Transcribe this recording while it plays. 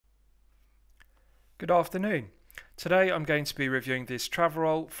Good afternoon. Today I'm going to be reviewing this travel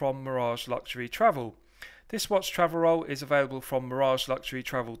roll from Mirage Luxury Travel. This watch travel roll is available from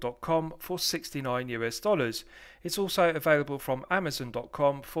mirageluxurytravel.com for $69 US. It's also available from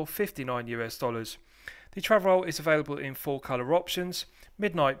amazon.com for $59 US. The travel roll is available in four colour options: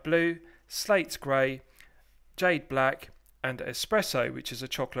 midnight blue, slate grey, jade black and espresso, which is a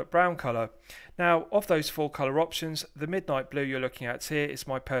chocolate brown colour. Now, of those four colour options, the midnight blue you're looking at here is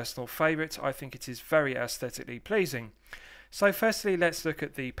my personal favourite. I think it is very aesthetically pleasing. So firstly, let's look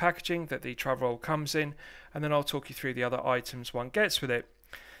at the packaging that the travel roll comes in, and then I'll talk you through the other items one gets with it.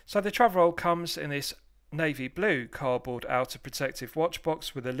 So the travel roll comes in this navy blue cardboard outer protective watch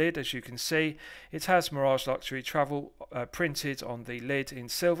box with a lid. As you can see, it has Mirage Luxury Travel printed on the lid in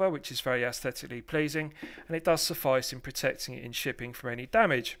silver, which is very aesthetically pleasing, and it does suffice in protecting it in shipping from any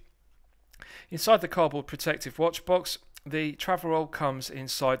damage. Inside the cardboard protective watch box, the travel roll comes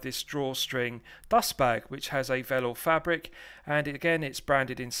inside this drawstring dust bag, which has a velour fabric, and again it's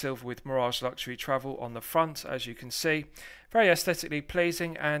branded in silver with Mirage Luxury Travel on the front, as you can see. Very aesthetically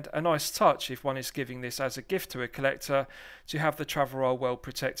pleasing and a nice touch if one is giving this as a gift to a collector, to have the travel roll well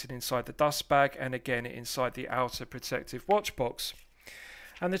protected inside the dust bag and again inside the outer protective watch box.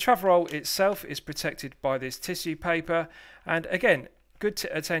 And the travel roll itself is protected by this tissue paper, and again, good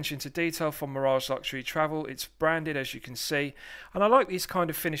attention to detail from Mirage Luxury Travel. It's branded, as you can see, and I like these kind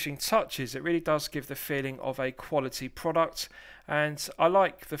of finishing touches. It really does give the feeling of a quality product, and I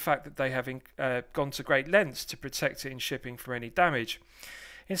like the fact that they have gone to great lengths to protect it in shipping from any damage.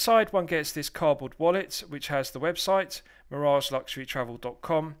 Inside, one gets this cardboard wallet, which has the website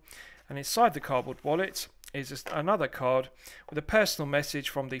mirageluxurytravel.com, and inside the cardboard wallet is just another card with a personal message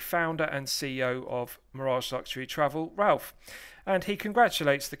from the founder and CEO of Mirage Luxury Travel, Ralph, and he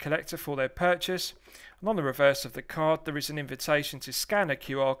congratulates the collector for their purchase. And on the reverse of the card there is an invitation to scan a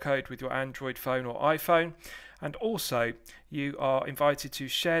QR code with your Android phone or iPhone, and also you are invited to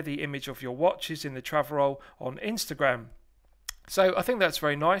share the image of your watches in the travel roll on Instagram. So I think that's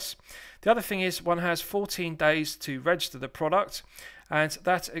very nice. The other thing is one has 14 days to register the product, and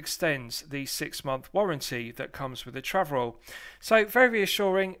that extends the 6-month warranty that comes with the travel roll. So very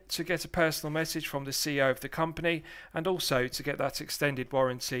reassuring to get a personal message from the CEO of the company, and also to get that extended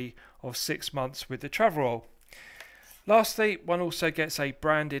warranty of 6 months with the travel roll. Lastly, one also gets a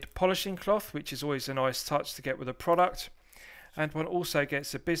branded polishing cloth, which is always a nice touch to get with a product. And one also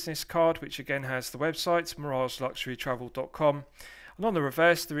gets a business card, which again has the website mirageluxurytravel.com, and on the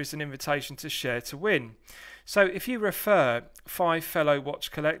reverse there is an invitation to share to win. So if you refer 5 fellow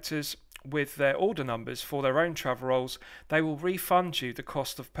watch collectors with their order numbers for their own travel rolls, they will refund you the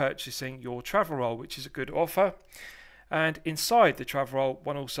cost of purchasing your travel roll, which is a good offer. And inside the travel roll,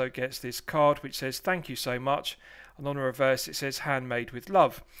 one also gets this card which says thank you so much, and on the reverse it says handmade with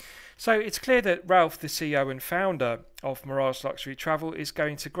love. So it's clear that Ralph, the CEO and founder of Mirage Luxury Travel, is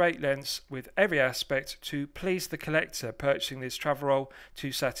going to great lengths with every aspect to please the collector purchasing this travel roll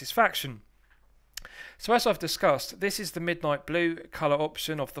to satisfaction. So as I've discussed, this is the midnight blue colour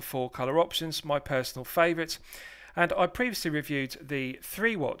option of the 4 colour options, my personal favourite. And I previously reviewed the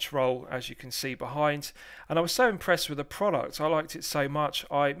 3-watch roll, as you can see behind, and I was so impressed with the product, I liked it so much,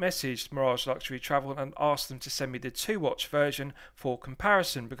 I messaged Mirage Luxury Travel and asked them to send me the 2-watch version for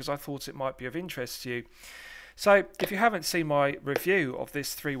comparison, because I thought it might be of interest to you. So if you haven't seen my review of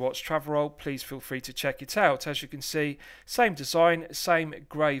this 3-watch travel roll, please feel free to check it out. As you can see, same design, same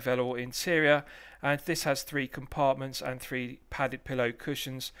grey velour interior, and this has 3 compartments and 3 padded pillow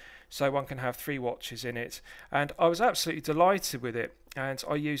cushions, so one can have 3 watches in it. And I was absolutely delighted with it, and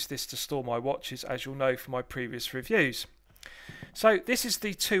I use this to store my watches, as you'll know from my previous reviews. So this is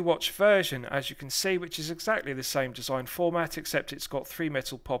the 2-watch version, as you can see, which is exactly the same design format, except it's got 3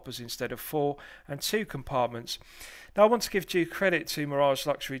 metal poppers instead of 4 and 2 compartments. Now I want to give due credit to Mirage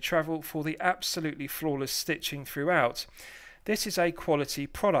Luxury Travel for the absolutely flawless stitching throughout. This is a quality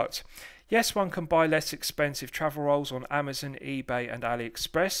product. Yes, one can buy less expensive travel rolls on Amazon, eBay and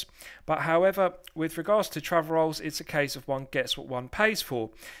AliExpress, but however, with regards to travel rolls, it's a case of one gets what one pays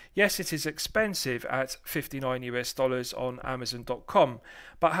for. Yes, it is expensive at $59 US on Amazon.com,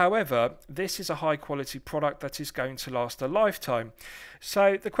 but however, this is a high quality product that is going to last a lifetime.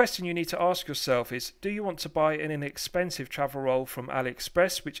 So the question you need to ask yourself is, do you want to buy an inexpensive travel roll from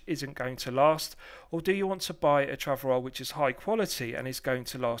AliExpress which isn't going to last, or do you want to buy a travel roll which is high quality and is going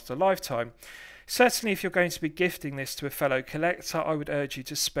to last a lifetime? Certainly if you're going to be gifting this to a fellow collector, I would urge you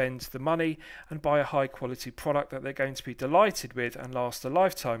to spend the money and buy a high quality product that they're going to be delighted with and last a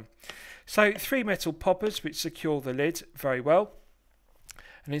lifetime. So 3 metal poppers which secure the lid very well.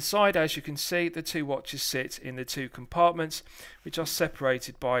 And inside, as you can see, the 2 watches sit in the 2 compartments, which are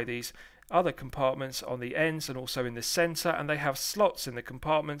separated by these other compartments on the ends and also in the center, and they have slots in the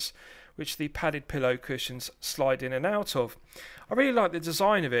compartments which the padded pillow cushions slide in and out of. I really like the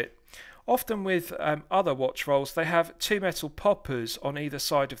design of it. Often with other watch rolls, they have two metal poppers on either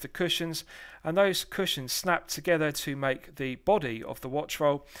side of the cushions, and those cushions snap together to make the body of the watch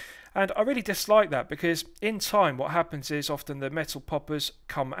roll. And I really dislike that, because in time what happens is often the metal poppers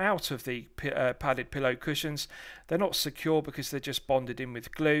come out of the padded pillow cushions. They're not secure because they're just bonded in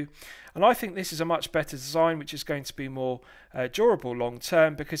with glue. And I think this is a much better design, which is going to be more durable long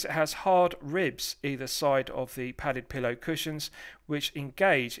term, because it has hard ribs either side of the padded pillow cushions which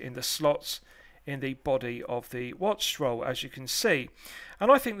engage in the slots in the body of the watch roll, as you can see.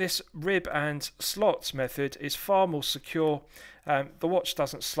 And I think this rib and slots method is far more secure. The watch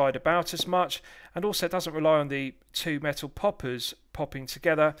doesn't slide about as much, and also it doesn't rely on the two metal poppers popping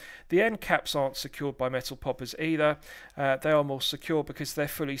together. The end caps aren't secured by metal poppers either. They are more secure because they're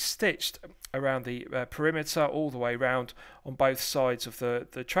fully stitched around the perimeter all the way around on both sides of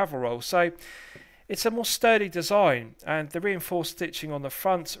the travel roll. So it's a more sturdy design, and the reinforced stitching on the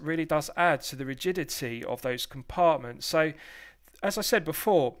front really does add to the rigidity of those compartments. So as I said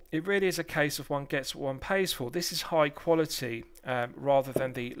before, it really is a case of one gets what one pays for. This is high quality rather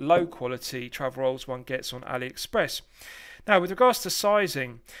than the low quality travel rolls one gets on AliExpress. Now, with regards to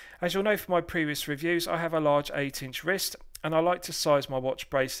sizing, as you'll know from my previous reviews, I have a large 8-inch wrist, and I like to size my watch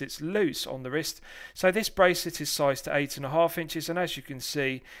bracelets loose on the wrist. So this bracelet is sized to 8.5 inches, and as you can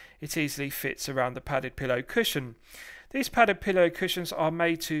see, it easily fits around the padded pillow cushion. These padded pillow cushions are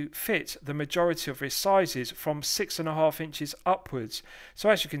made to fit the majority of wrist sizes from 6.5 inches upwards. So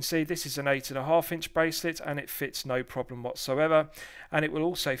as you can see, this is an 8.5 inch bracelet, and it fits no problem whatsoever, and it will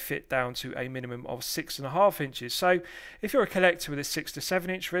also fit down to a minimum of 6.5 inches. So if you're a collector with a 6 to 7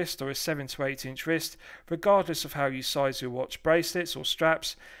 inch wrist or a 7 to 8 inch wrist, regardless of how you size your watch bracelets or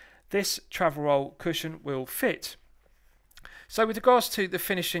straps, this travel roll cushion will fit. So with regards to the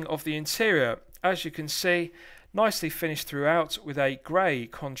finishing of the interior, as you can see, nicely finished throughout with a grey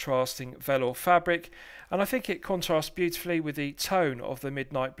contrasting velour fabric, and I think it contrasts beautifully with the tone of the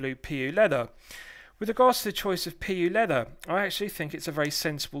midnight blue PU leather. With regards to the choice of PU leather, I actually think it's a very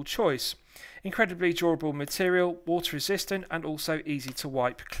sensible choice. Incredibly durable material, water resistant, and also easy to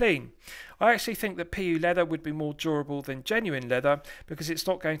wipe clean. I actually think that PU leather would be more durable than genuine leather because it's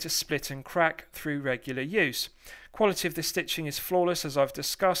not going to split and crack through regular use. Quality of the stitching is flawless, as I've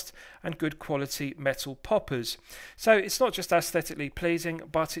discussed, and good quality metal poppers. So it's not just aesthetically pleasing,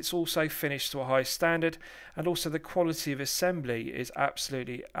 but it's also finished to a high standard, and also the quality of assembly is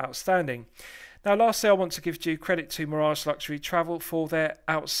absolutely outstanding. Now lastly, I want to give due credit to Mirage Luxury Travel for their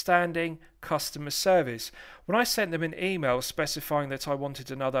outstanding customer service. When I sent them an email specifying that I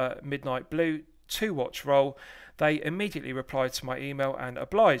wanted another midnight blue 2-watch roll, they immediately replied to my email and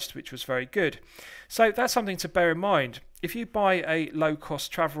obliged, which was very good. So that's something to bear in mind. If you buy a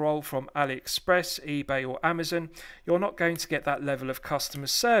low-cost travel roll from AliExpress, eBay or Amazon, you're not going to get that level of customer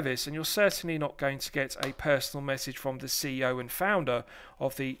service, and you're certainly not going to get a personal message from the CEO and founder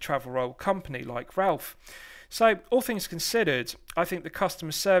of the travel roll company like Ralph. So all things considered, I think the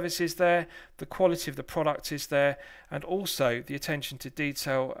customer service is there, the quality of the product is there, and also the attention to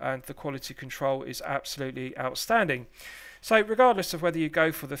detail and the quality control is absolutely outstanding. So regardless of whether you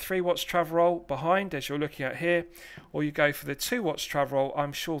go for the 3-watch travel roll behind, as you're looking at here, or you go for the 2-watch travel roll,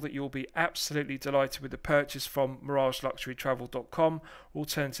 I'm sure that you'll be absolutely delighted with the purchase from MirageLuxuryTravel.com,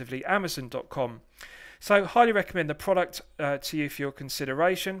 alternatively Amazon.com. So highly recommend the product to you for your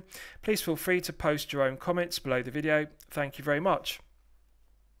consideration. Please feel free to post your own comments below the video. Thank you very much.